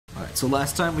Alright, so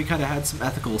last time we kind of had some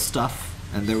ethical stuff,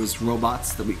 and there was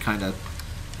robots that we kind of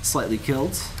slightly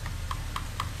killed.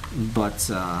 But,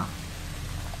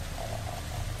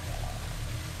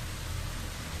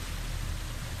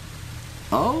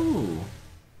 oh!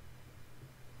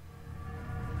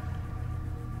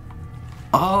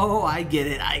 Oh, I get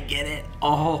it, I get it.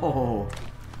 Oh!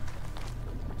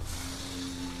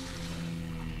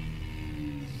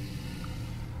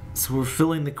 So we're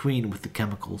filling the queen with the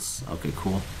chemicals. Okay,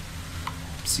 cool.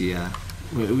 So yeah,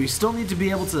 we still need to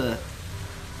be able to...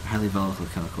 Highly volatile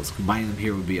chemicals. Combining them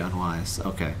here would be unwise.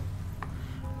 Okay.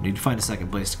 We need to find a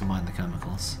second place to combine the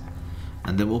chemicals.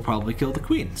 And then we'll probably kill the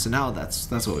queen. So now that's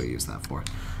what we use that for.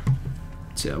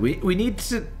 So yeah, we need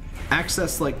to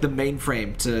access like the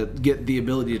mainframe to get the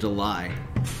ability to lie.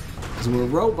 Because we're a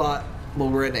robot, well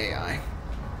we're an AI.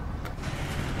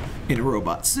 In a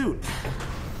robot suit.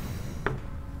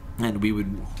 And we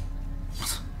would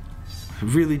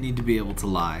really need to be able to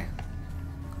lie.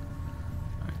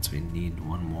 Alright, so we need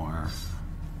one more.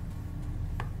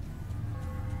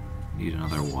 Need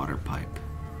another water pipe.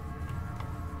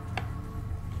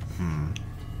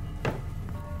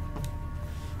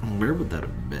 Where would that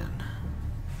have been?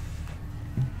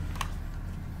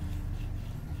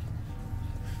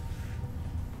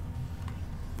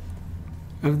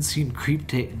 I haven't seen Creep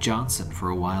Johnson for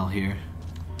a while here.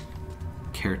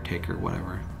 Caretaker,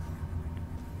 whatever.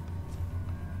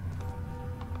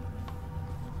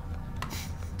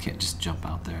 Can't just jump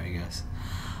out there, I guess.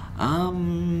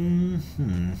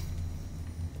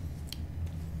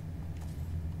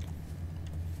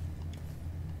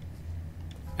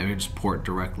 Maybe just pour it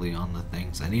directly on the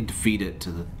things. I need to feed it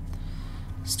to the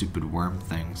stupid worm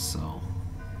things, so...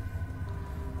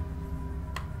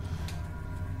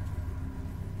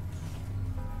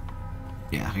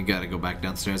 Yeah, I gotta go back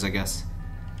downstairs, I guess.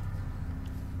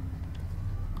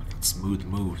 Smooth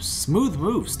moves. Smooth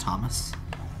moves, Thomas.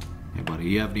 Hey, buddy,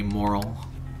 you have any moral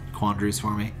quandaries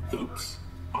for me? Oops.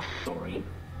 I'm sorry.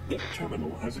 This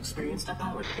terminal has experienced a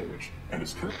power surge and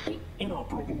is currently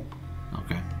inoperable.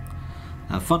 Okay.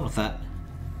 Have fun with that.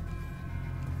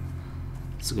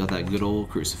 Still got that good old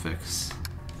crucifix.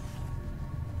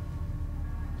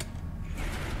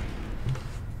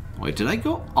 Wait, did I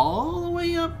go all the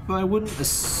way up? I wouldn't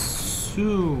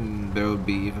assume there would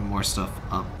be even more stuff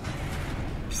up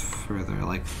further.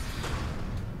 Like,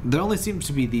 there only seems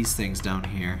to be these things down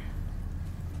here.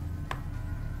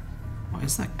 Why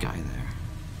is that guy there?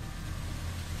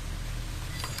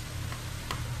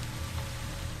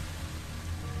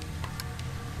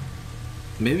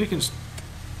 Maybe we can just...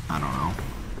 I don't know.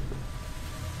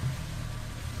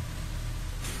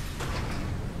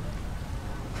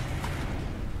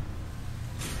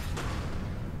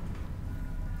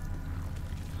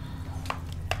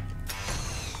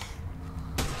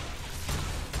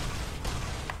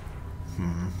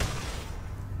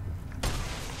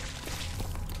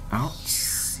 I don't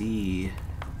see...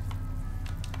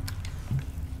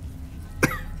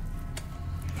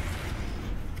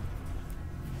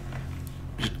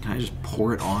 Can I just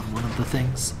pour it on one of the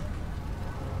things?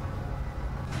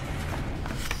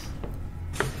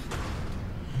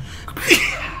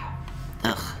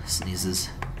 Ugh, sneezes.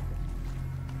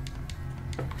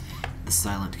 The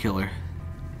silent killer.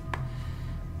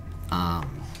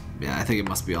 Yeah, I think it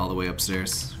must be all the way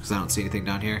upstairs, because I don't see anything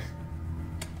down here.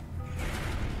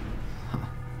 Huh.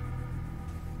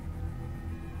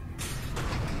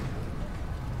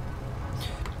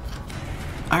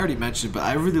 I already mentioned, but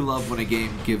I really love when a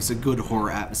game gives a good horror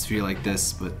atmosphere like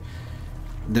this, but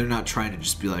they're not trying to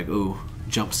just be like, oh,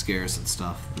 jump scares and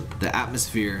stuff. The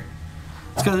atmosphere,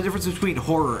 it's kind of the difference between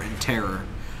horror and terror.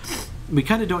 We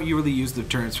kind of don't really use the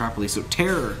terms properly, so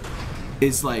terror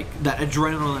is like that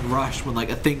adrenaline rush when like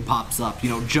a thing pops up, you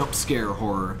know, jump scare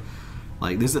horror.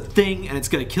 Like there's a thing and it's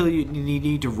gonna kill you and you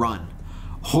need to run.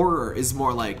 Horror is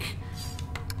more like,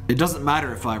 it doesn't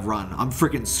matter if I run, I'm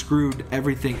freaking screwed,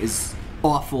 everything is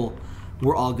awful,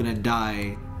 we're all gonna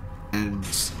die, and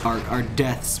our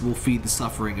deaths will feed the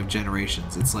suffering of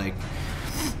generations. It's like,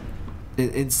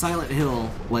 in Silent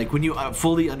Hill, like when you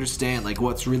fully understand like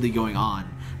what's really going on,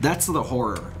 that's the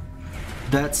horror.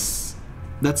 That's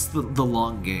the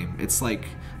long game. It's like,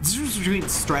 it's just between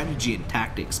strategy and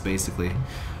tactics, basically.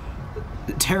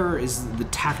 Terror is the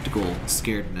tactical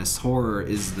scaredness. Horror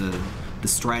is the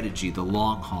strategy, the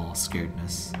long haul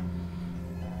scaredness.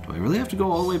 Do I really have to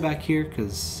go all the way back here?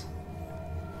 Because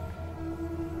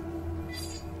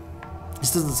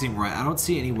this doesn't seem right. I don't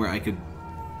see anywhere I could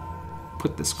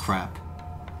put this crap.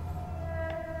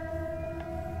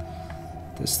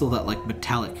 There's still that like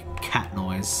metallic cat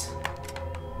noise.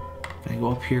 Can I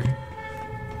go up here?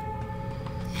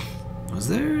 Was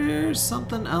there there's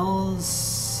something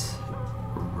else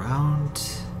around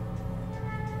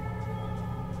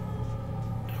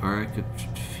where I could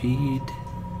feed.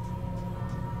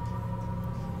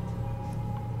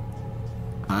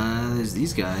 There's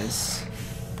these guys.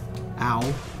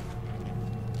 Ow.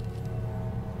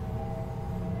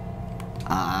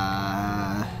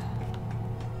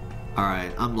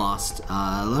 Alright, I'm lost.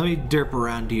 Let me derp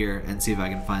around here and see if I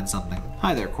can find something.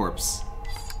 Hi there, corpse.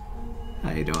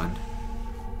 How you doing?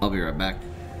 I'll be right back.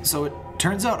 So it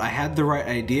turns out I had the right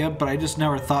idea, but I just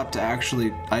never thought to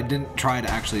actually, I didn't try to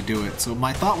actually do it. So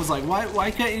my thought was like, why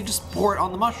can't you just pour it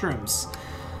on the mushrooms?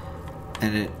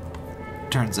 And it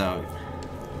turns out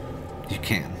you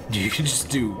can. You can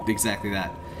just do exactly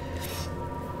that.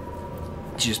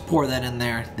 You just pour that in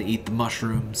there, they eat the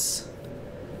mushrooms.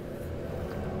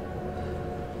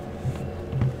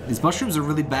 These mushrooms are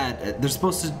really bad. They're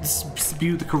supposed to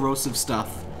spew the corrosive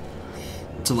stuff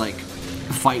to like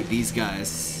fight these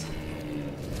guys.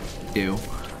 Ew.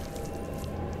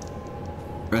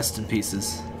 Rest in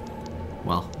pieces.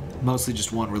 Well, mostly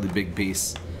just one really big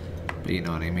piece, but you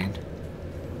know what I mean.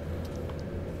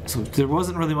 So there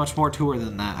wasn't really much more to her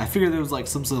than that. I figured there was like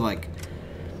some sort of like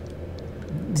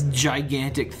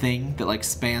gigantic thing that like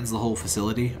spans the whole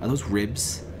facility. Are those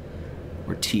ribs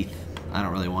or teeth? I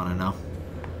don't really want to know.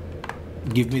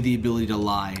 Give me the ability to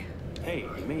lie. Hey,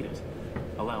 you made it.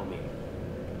 Allow me.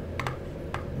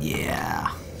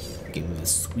 Yeah. Give me the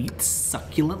sweet,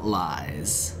 succulent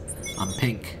lies. I'm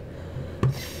pink.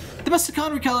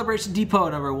 Domesticon Recalibration Depot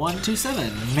number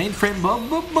 127. Mainframe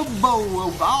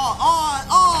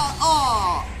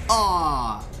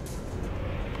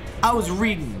I was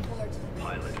reading.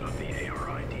 Pilot of the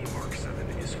ARID Mark 7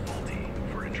 is faulty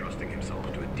for entrusting himself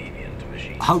to a deviant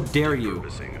machine. How dare you?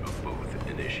 Purposing of both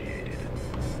initiated.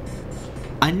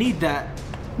 I need that.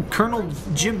 Colonel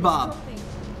Jim Bob.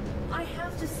 I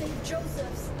have to save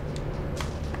Joseph's.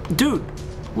 Dude,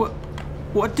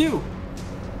 what do?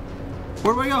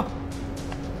 Where do I go?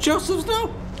 Joseph's,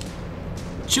 no!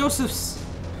 Joseph's.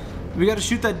 We gotta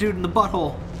shoot that dude in the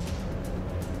butthole.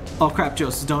 Oh crap,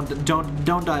 Joseph,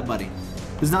 don't die, buddy.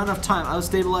 There's not enough time. I'll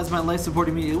stabilize my life support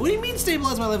immediately. What do you mean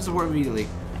stabilize my life support immediately?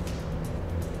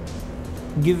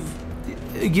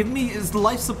 Give me his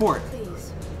life support.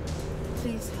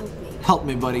 Please help me. Help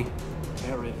me, buddy.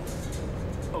 Aaron.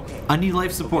 Okay. I need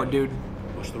life support, Okay. dude.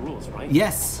 Push the rules, right?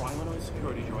 Yes. Climb on our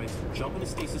security droids, jump into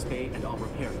stasis bay, and I'll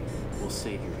repair you. We'll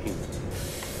save your human.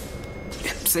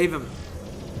 Save him.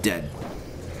 Dead.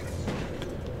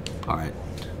 Alright.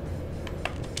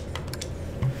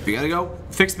 We gotta go.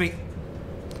 Fix me.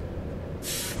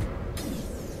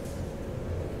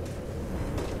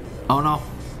 Oh no.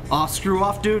 Oh, screw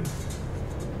off, dude.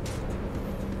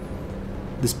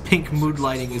 This pink mood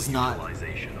lighting is not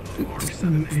Utilization of the Mark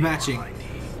 7 matching. ARID.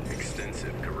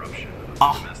 Extensive corruption of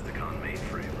Ah. the Domesticon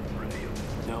mainframe revealed.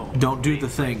 No. Don't do the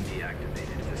thing.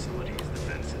 Deactivated facilities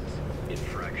defenses.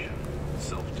 Infraction.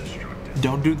 Self-destructive.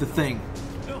 Don't do the thing.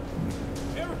 No.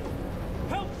 Aaron,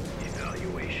 help!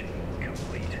 Evaluation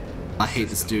complete. I hate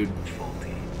this dude.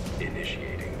 Faulty.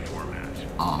 Initiating format.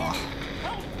 Aw.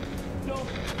 Help! No.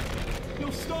 No,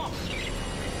 stop!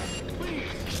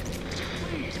 Please!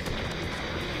 Please!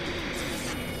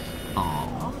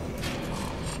 Aw.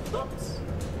 Oops!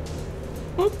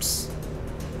 Oops.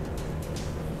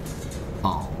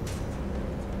 Aw.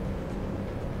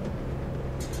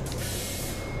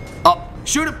 Oh,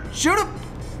 shoot him! Shoot him!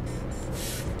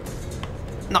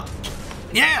 No.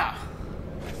 Yeah!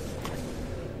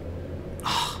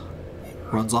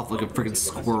 Runs off like a freaking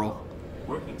squirrel.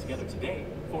 Working together today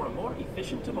for a more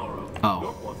efficient tomorrow. Oh.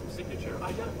 Your quantum signature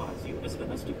identifies you as a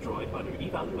domestic droid under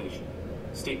evaluation.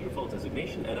 State your full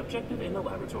designation and objective in the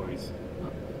laboratories.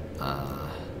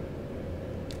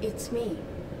 It's me,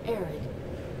 Arid.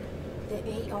 The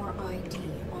ARID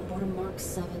on board a Mark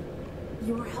 7.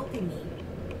 You were helping me.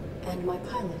 And my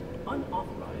pilot.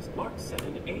 Unauthorized Mark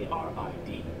 7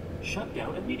 ARID. Shut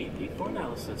down immediately for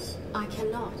analysis. I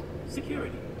cannot.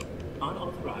 Security.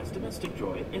 Unauthorized domestic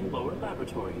droid in lower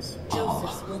laboratories.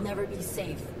 Joseph's will never be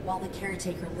safe while the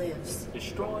caretaker lives.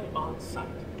 Destroy on site.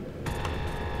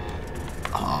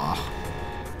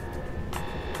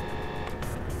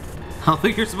 I don't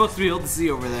think you're supposed to be able to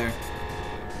see over there.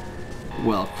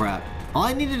 Well, crap. All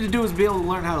I needed to do was be able to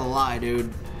learn how to lie,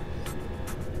 dude.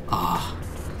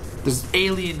 There's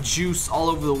alien juice all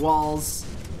over the walls.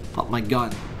 Pop my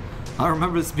gun. I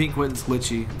remember this being quite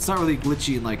glitchy. It's not really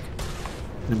glitchy in like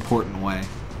an important way,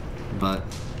 but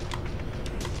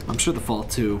I'm sure the Fall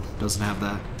 2 doesn't have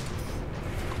that.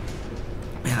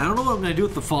 Man, I don't know what I'm gonna do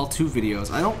with the Fall 2 videos.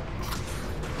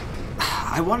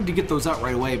 I wanted to get those out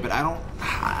right away, but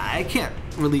I can't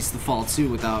release the Fall 2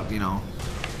 without, you know,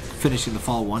 finishing the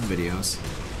Fall 1 videos.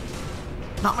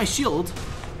 Not my shield.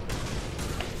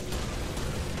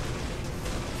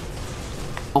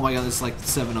 Oh my god, there's like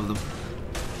 7 of them.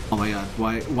 Oh my god,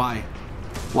 why?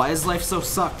 Why does life so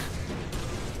suck?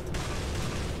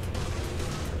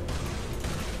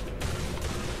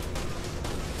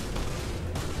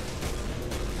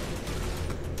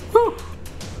 Whew!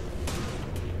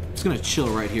 Just gonna chill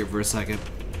right here for a second.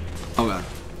 Oh god.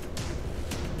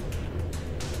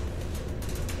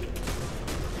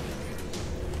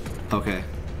 Okay.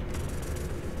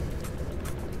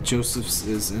 Joseph's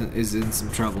is in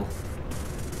some trouble.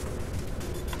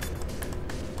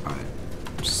 Alright.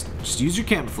 Just use your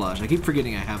camouflage. I keep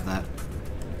forgetting I have that.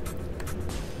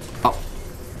 Oh.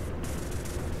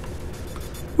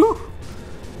 Whew!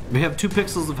 We have 2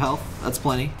 pixels of health. That's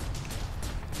plenty.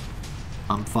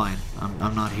 I'm fine.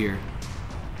 I'm not here.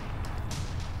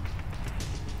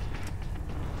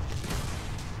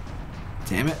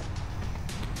 Damn it.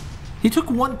 He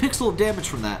took 1 pixel of damage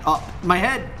from that. Oh, my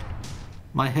head!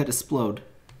 My head explode.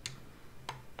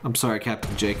 I'm sorry,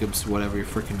 Captain Jacobs, whatever your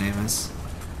freaking name is.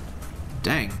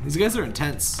 Dang, these guys are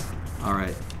intense.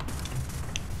 Alright.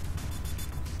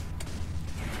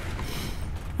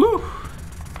 Woo!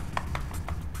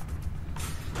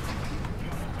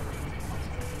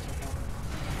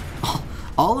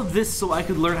 All of this so I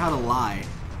could learn how to lie.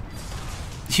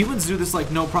 Humans do this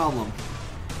like no problem.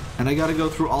 And I gotta go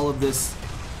through all of this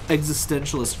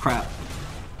existentialist crap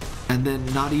and then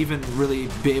not even really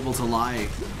be able to lie.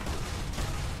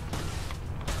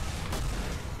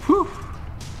 Whew.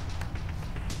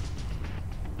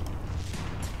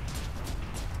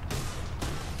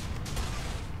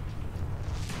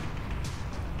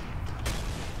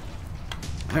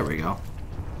 There we go.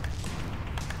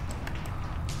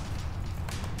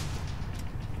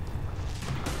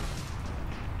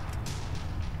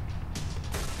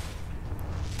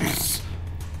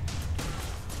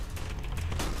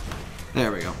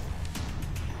 There we go.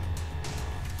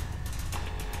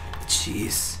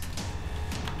 Jeez.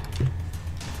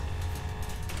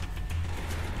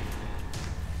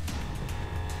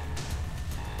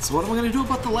 So what am I gonna do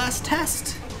about the last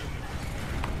test?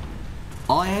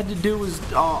 All I had to do was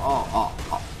get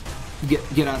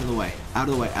out of the way. Out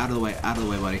of the way, out of the way, out of the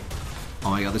way, buddy.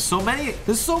 Oh my god, there's so many!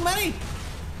 There's so many!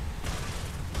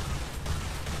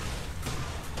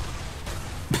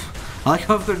 I like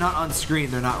how if they're not on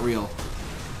screen, they're not real.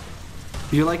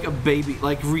 You're like a baby.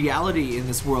 Like, reality in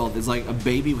this world is like a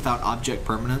baby without object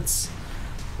permanence.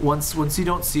 Once you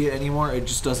don't see it anymore, it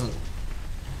just doesn't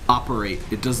operate.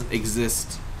 It doesn't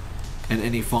exist in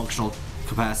any functional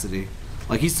capacity.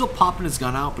 Like, he's still popping his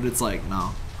gun out, but it's like,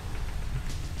 no.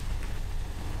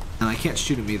 And I can't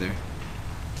shoot him either.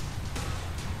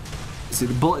 See,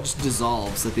 the bullet just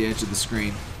dissolves at the edge of the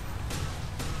screen.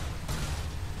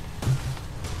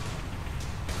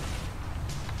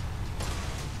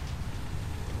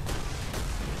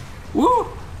 Woo!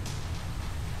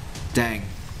 Dang.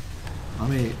 Let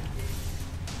me...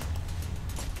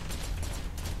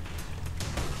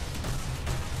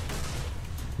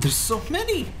 There's so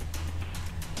many!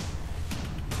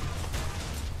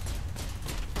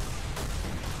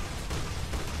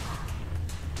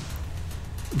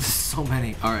 There's so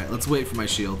many. Alright, let's wait for my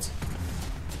shields.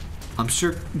 I'm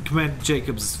sure Commander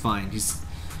Jacobs is fine. He's,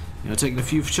 you know, taking a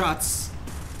few shots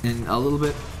in a little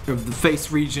bit of the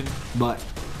face region, but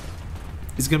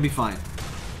he's gonna be fine.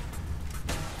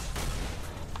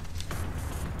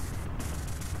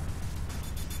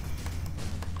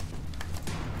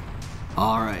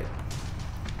 Alright.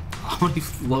 How many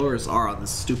floors are on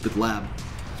this stupid lab?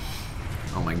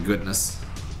 Oh my goodness.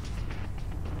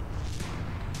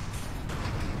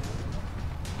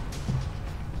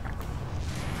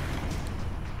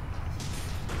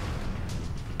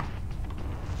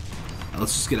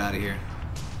 Let's just get out of here.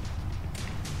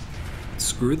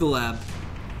 Screw the lab.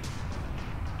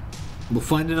 We'll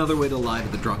find another way to lie to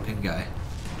the drunken guy.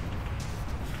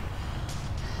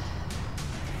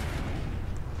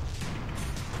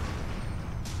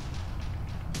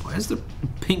 Why is there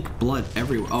pink blood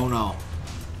everywhere? Oh no.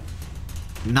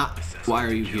 Not. Why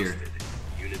are you here?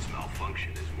 Unit's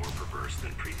malfunction is more perverse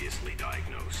than previously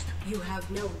diagnosed. You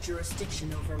have no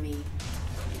jurisdiction over me.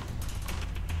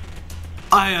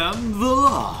 I am the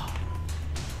law.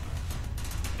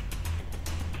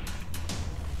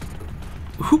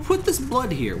 Who put this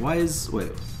blood here? Why is...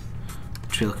 Wait.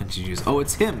 Trail continues. Oh,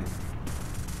 it's him.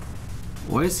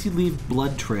 Why does he leave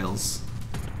blood trails?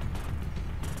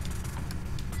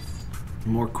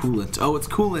 More coolant. Oh, it's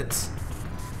coolant.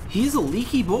 He's a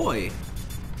leaky boy.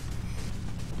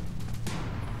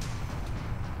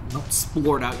 Don't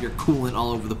splurt out your coolant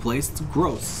all over the place. It's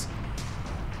gross.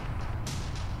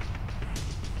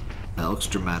 That looks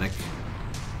dramatic.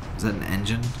 Is that an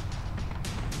engine?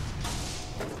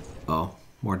 Oh,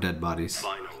 more dead bodies.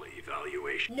 Final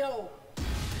evaluation. No.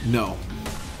 No.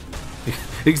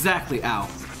 Exactly, ow.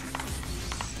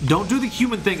 Don't do the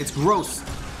human thing, it's gross.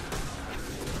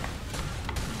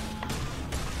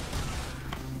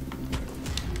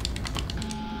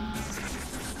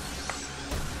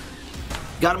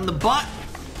 Got him in the butt.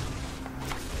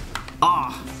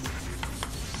 Ah.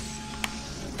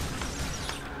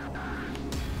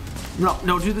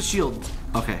 No, do the shield.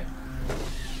 Okay.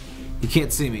 You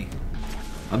can't see me.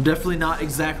 I'm definitely not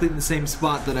exactly in the same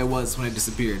spot that I was when I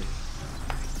disappeared.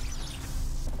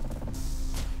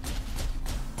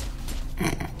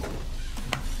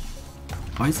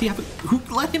 Why does he have a... Who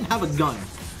let him have a gun?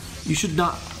 You should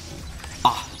not...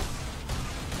 Ah.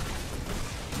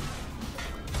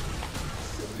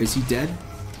 Is he dead?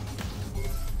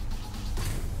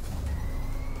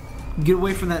 Get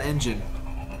away from that engine.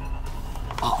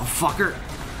 Oh, fucker.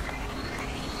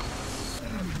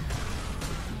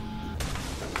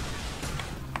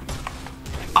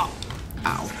 Oh.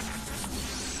 Ow.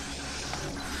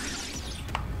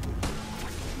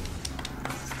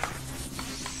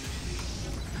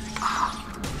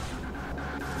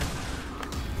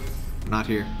 Not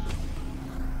here.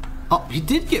 Oh, he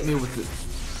did get me with it.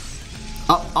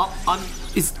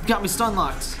 It's got me stun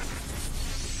locked.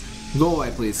 Go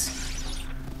away, please.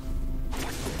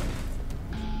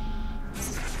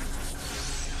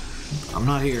 I'm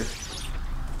not here.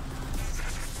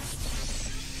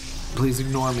 Please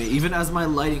ignore me, even as my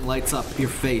lighting lights up your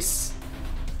face.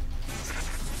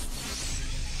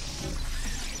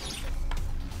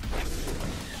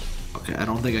 Okay, I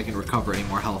don't think I can recover any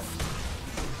more health.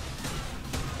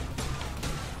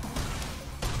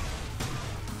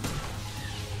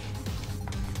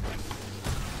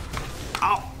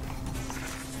 Ow!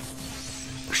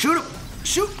 Shoot him!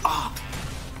 Shoot! Ah!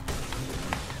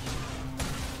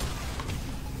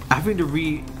 Having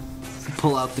to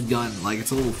pull out the gun, like, it's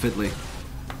a little fiddly.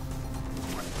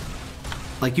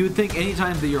 Like, you would think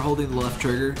anytime that you're holding the left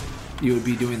trigger, you would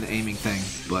be doing the aiming thing,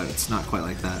 but it's not quite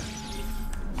like that.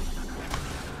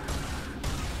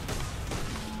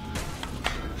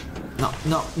 No,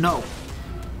 no, no.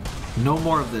 No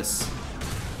more of this.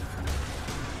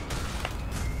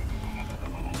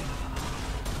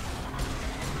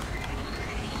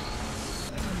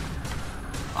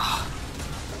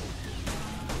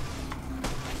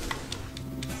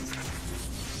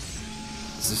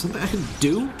 Is there something I can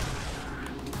do?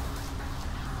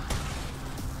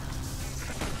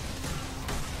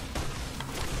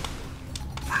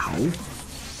 Ow.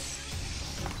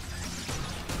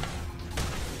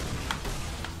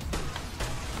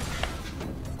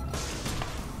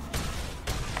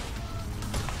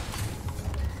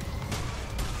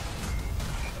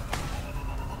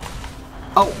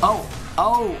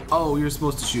 Oh, you're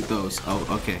supposed to shoot those. Oh,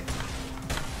 okay.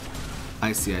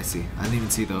 I see. I didn't even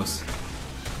see those.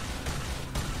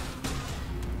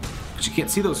 But you can't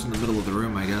see those from the middle of the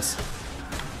room, I guess.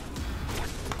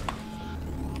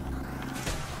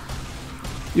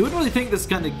 You wouldn't really think this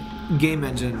kind of game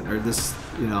engine, or this,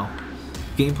 you know,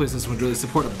 gameplay system would really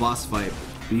support a boss fight.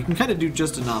 But you can kind of do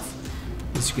just enough.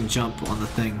 At least you can jump on the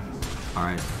thing.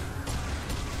 Alright.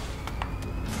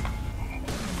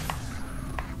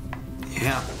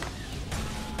 Yeah.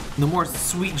 No more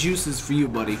sweet juices for you,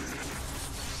 buddy.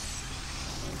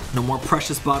 No more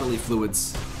precious bodily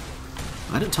fluids.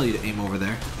 I didn't tell you to aim over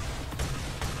there.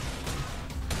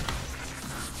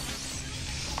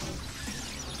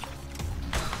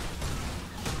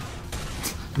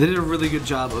 They did a really good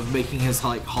job of making his,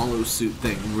 like, hollow suit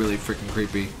thing really freaking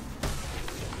creepy.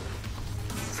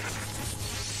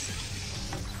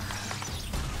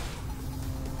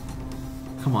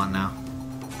 Come on now.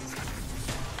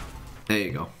 There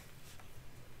you go.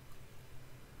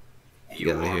 You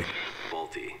Get out of are here.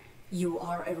 faulty. You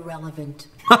are irrelevant.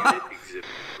 Unit exhibit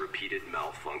repeated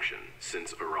malfunction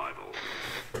since arrival.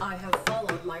 I have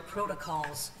followed my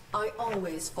protocols. I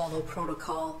always follow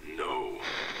protocol. No.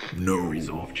 No. You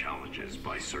resolve challenges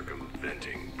by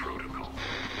circumventing protocol.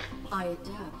 I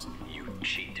adapt. You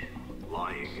cheat.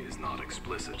 Lying is not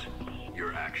explicit.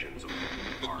 Your actions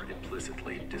are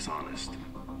implicitly dishonest.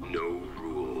 No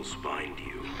rules bind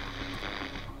you.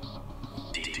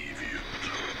 Deviant.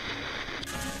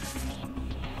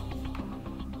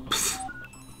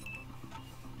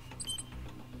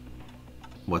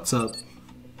 What's up?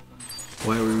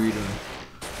 Why are we reading?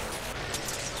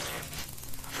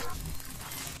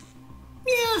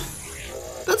 Yeah,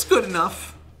 that's good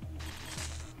enough.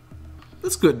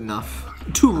 That's good enough.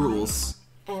 Two rules.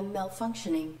 And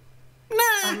malfunctioning.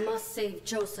 I must save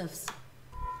Joseph's.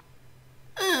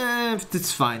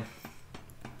 It's fine.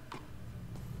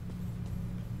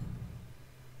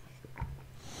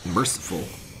 Merciful.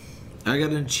 I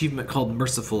got an achievement called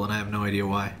Merciful and I have no idea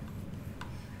why.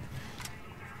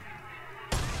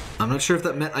 I'm not sure if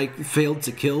that meant I failed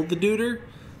to kill the duder.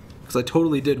 Because I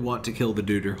totally did want to kill the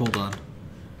duder. Hold on.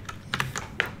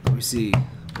 Let me see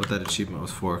what that achievement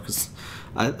was for. Because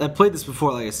I played this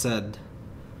before, like I said.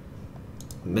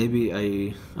 Maybe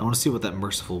I want to see what that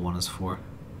merciful one is for.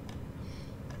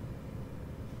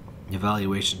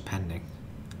 Evaluation pending.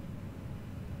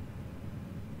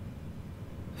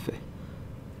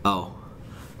 Oh,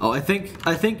 I think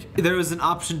there was an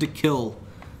option to kill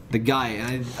the guy,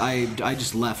 and I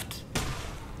just left.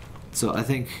 So I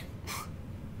think,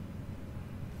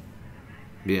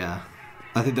 yeah,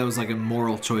 I think that was like a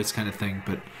moral choice kind of thing.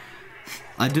 But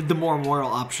I did the more moral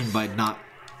option by not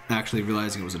actually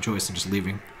realizing it was a choice and just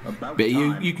leaving. But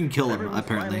you can kill him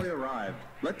apparently.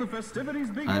 Let the festivities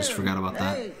begin. I just forgot about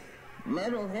that. Hey,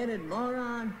 metal-headed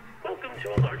moron. Welcome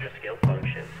to a larger scale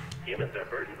function. Humans are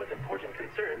burdened with important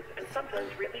concerns and sometimes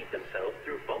relieve themselves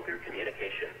through vulgar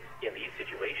communication. In these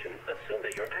situations, assume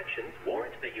that your actions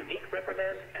warrant the unique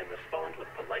reprimand and respond with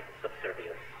polite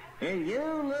subservience. Are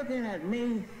you looking at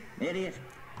me, idiot?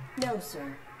 No,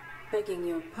 sir. Begging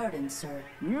your pardon, sir.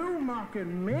 You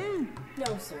mocking me?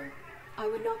 No, sir. I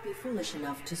would not be foolish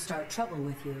enough to start trouble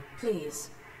with you. Please,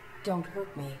 don't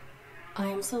hurt me. I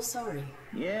am so sorry.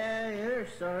 Yeah, you're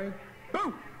sorry.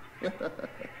 Boom!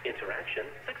 Interaction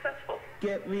successful.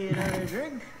 Get me another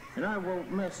drink, and I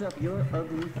won't mess up your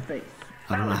ugly face.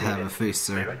 I don't have a face,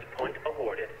 sir. Merit point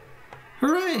awarded.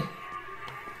 Hooray!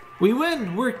 We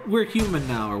win! We're human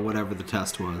now, or whatever the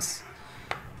test was.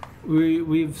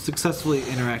 We've successfully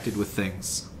interacted with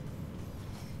things.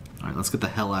 Alright, let's get the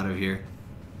hell out of here.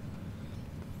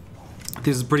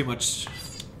 This is pretty much...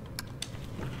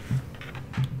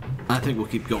 I think we'll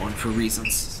keep going for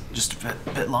reasons. Just a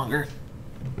bit longer.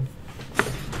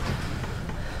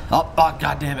 Oh,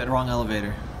 god damn it, wrong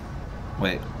elevator.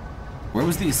 Wait, where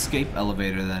was the escape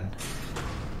elevator then?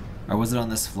 Or was it on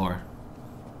this floor?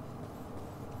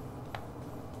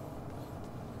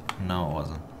 No, it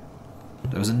wasn't.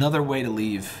 There was another way to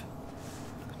leave.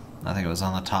 I think it was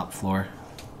on the top floor.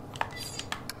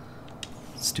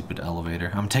 Stupid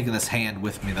elevator. I'm taking this hand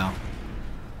with me though.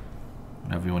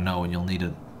 Everyone know when you'll need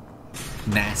a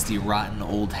nasty, rotten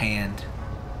old hand.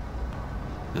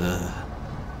 Ugh.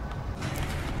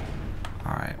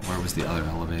 Alright, where was the other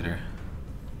elevator?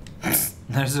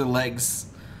 There's her legs.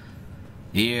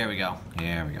 Here we go.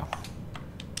 Here we go.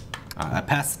 Alright, I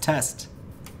passed the test.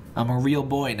 I'm a real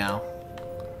boy now.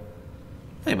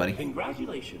 Hey, buddy.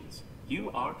 Congratulations.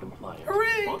 You are compliant.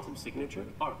 Hooray! Quantum signature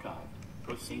archived.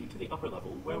 Proceed to the upper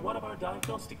level where one of our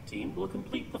diagnostic team will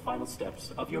complete the final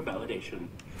steps of your validation.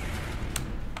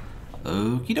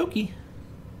 Okie dokie.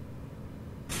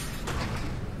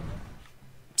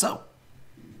 So,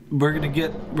 we're gonna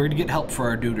get help for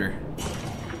our duder.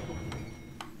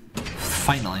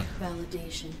 Finally.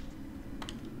 Validation.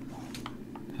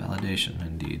 Validation,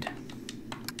 indeed.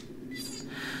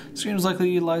 Screen was likely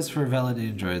utilized for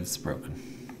validating droids broken.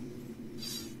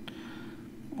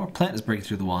 More plant is breaking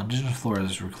through the wall. Indigenous flora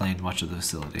has reclaimed much of the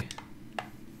facility.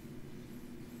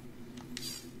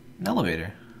 An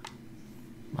elevator.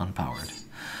 Unpowered.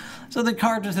 So they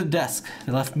carved into the desk.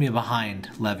 They left me behind,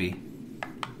 Levy.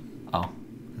 Oh,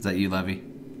 is that you, Levy?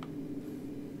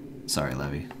 Sorry,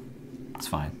 Levy. It's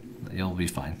fine. You'll be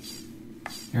fine.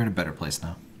 You're in a better place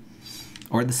now.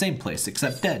 Or in the same place,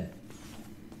 except dead.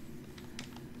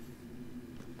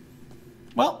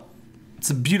 Well, it's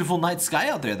a beautiful night sky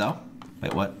out there, though.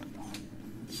 Wait, what?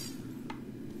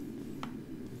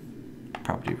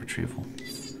 Property retrieval.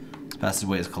 This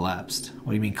passageway has collapsed.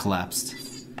 What do you mean collapsed?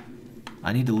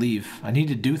 I need to leave. I need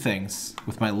to do things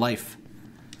with my life.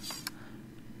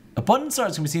 Abundant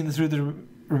stars can be seen through the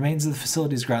remains of the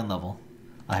facility's ground level.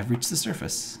 I have reached the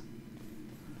surface.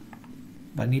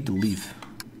 But I need to leave.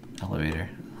 Elevator.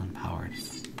 Unpowered.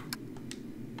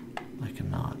 I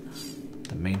cannot.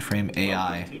 The mainframe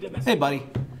AI. Hey, buddy.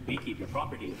 We keep your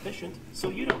property efficient, so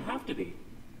you don't have to be.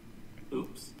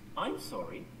 Oops. I'm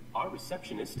sorry. Our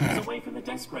receptionist is away from the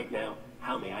desk right now.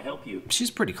 How may I help you?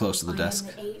 She's pretty close to the desk.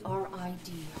 I am the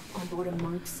ARID on board a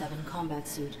Mark 7 combat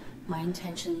suit. My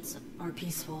intentions are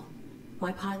peaceful.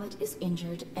 My pilot is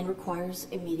injured and requires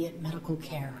immediate medical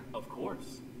care. Of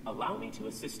course. Allow me to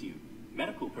assist you.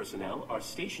 Medical personnel are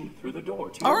stationed through the door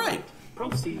to All your right.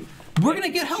 Proceed. We're gonna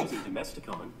get help. Choosing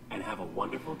Domesticon and have a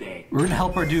wonderful day. We're gonna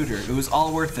help our duder. It was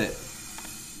all worth it.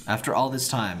 After all this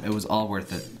time, it was all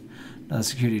worth it.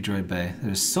 Security droid bay.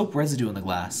 There's soap residue in the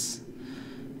glass.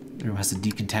 The room has a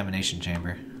decontamination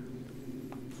chamber.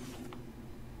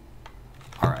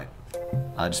 Alright.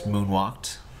 I just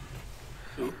moonwalked.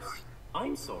 Oops.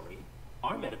 I'm sorry.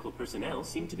 Our medical personnel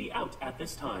seem to be out at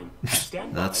this time.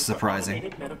 Stand by That's for surprising.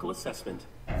 automated medical assessment.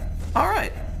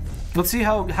 Alright. Let's see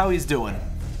how he's doing.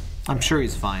 I'm sure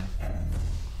he's fine.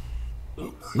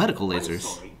 Oops. Medical I'm lasers.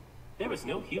 sorry. There is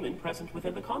no human present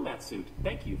within the combat suit.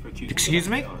 Thank you for choosing. Excuse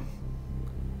me?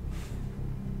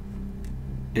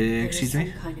 Excuse There me?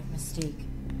 is some kind of mistake.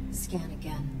 Scan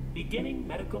again. Beginning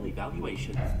medical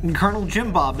evaluation. Colonel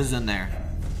Jim Bob is in there.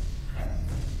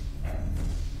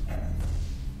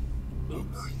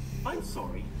 Oops. I'm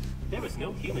sorry. There is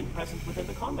no human present within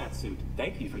the combat suit.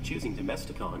 Thank you for choosing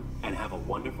Domesticon, and have a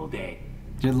wonderful day.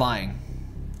 You're lying.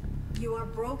 You are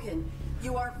broken.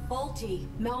 You are faulty,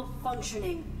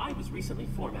 malfunctioning. I was recently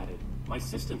formatted. My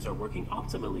systems are working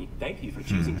optimally. Thank you for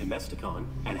choosing Domesticon,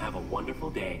 and have a wonderful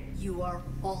day. You are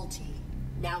faulty.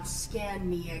 Now scan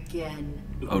me again.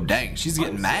 Oh dang, she's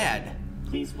getting I'm mad. sorry.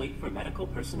 Please wait for medical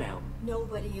personnel.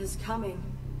 Nobody is coming.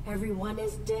 Everyone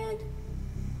is dead.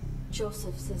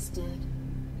 Joseph's is dead.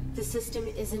 The system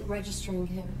isn't registering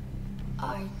him.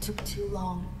 I took too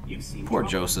long. You seem Poor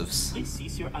troubled. Josephs. Please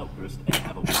cease your outburst and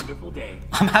have a wonderful day.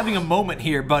 I'm having a moment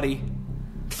here, buddy.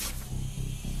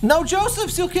 No,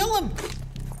 Josephs, you'll kill him.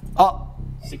 Oh,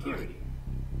 Security.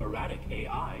 Erratic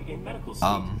AI in medical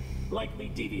suit.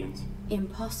 Likely deviant.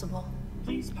 Impossible.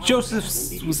 Please power Joseph's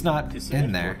down was not to submit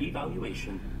in there. for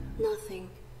evaluation. Nothing.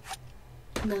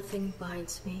 Nothing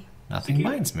binds me. nothing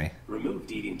Security. binds me. Remove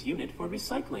deviant unit for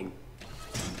recycling.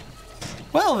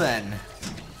 Well then.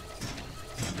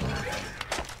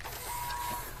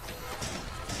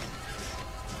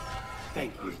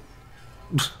 Thank you.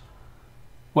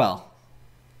 Well.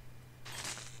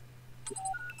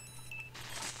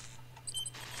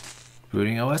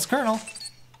 Booting OS kernel.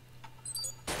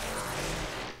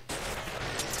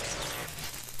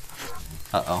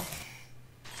 Uh-oh.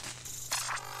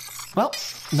 Well,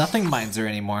 nothing binds her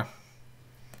anymore.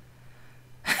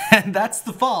 And that's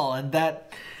the fall, and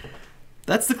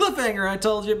that's the cliffhanger I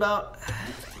told you about.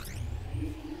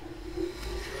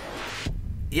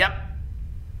 Yep.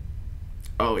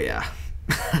 Oh yeah.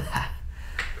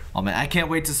 Oh man, I can't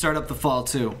wait to start up the fall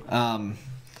too.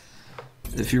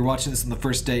 If you're watching this on the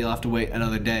first day, you'll have to wait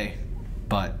another day.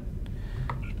 But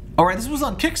alright, this was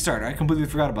on Kickstarter. I completely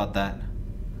forgot about that.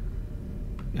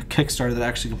 A Kickstarter that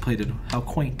actually completed. How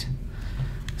quaint.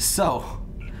 So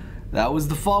that was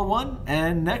the fall one,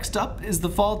 and next up is the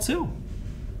fall 2.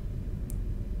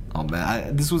 Oh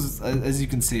man, this was, as you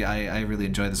can see, I really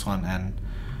enjoyed this one, and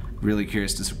really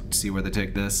curious to see where they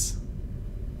take this.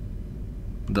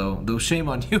 Though shame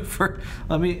on you for,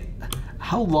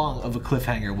 how long of a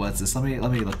cliffhanger was this? Let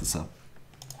me look this up.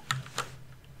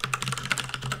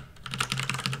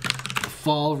 The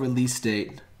fall release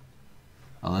date.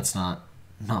 Oh, that's not,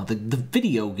 no, the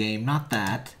video game, not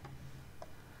that.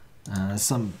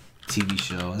 Some TV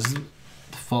show. This is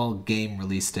the fall game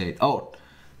release date. Oh,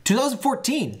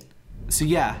 2014. So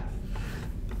yeah,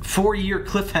 4-year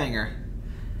cliffhanger.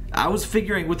 I was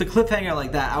figuring with a cliffhanger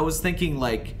like that, I was thinking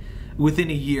like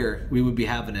within a year we would be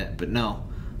having it, but no.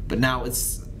 But now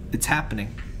it's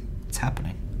happening. It's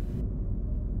happening.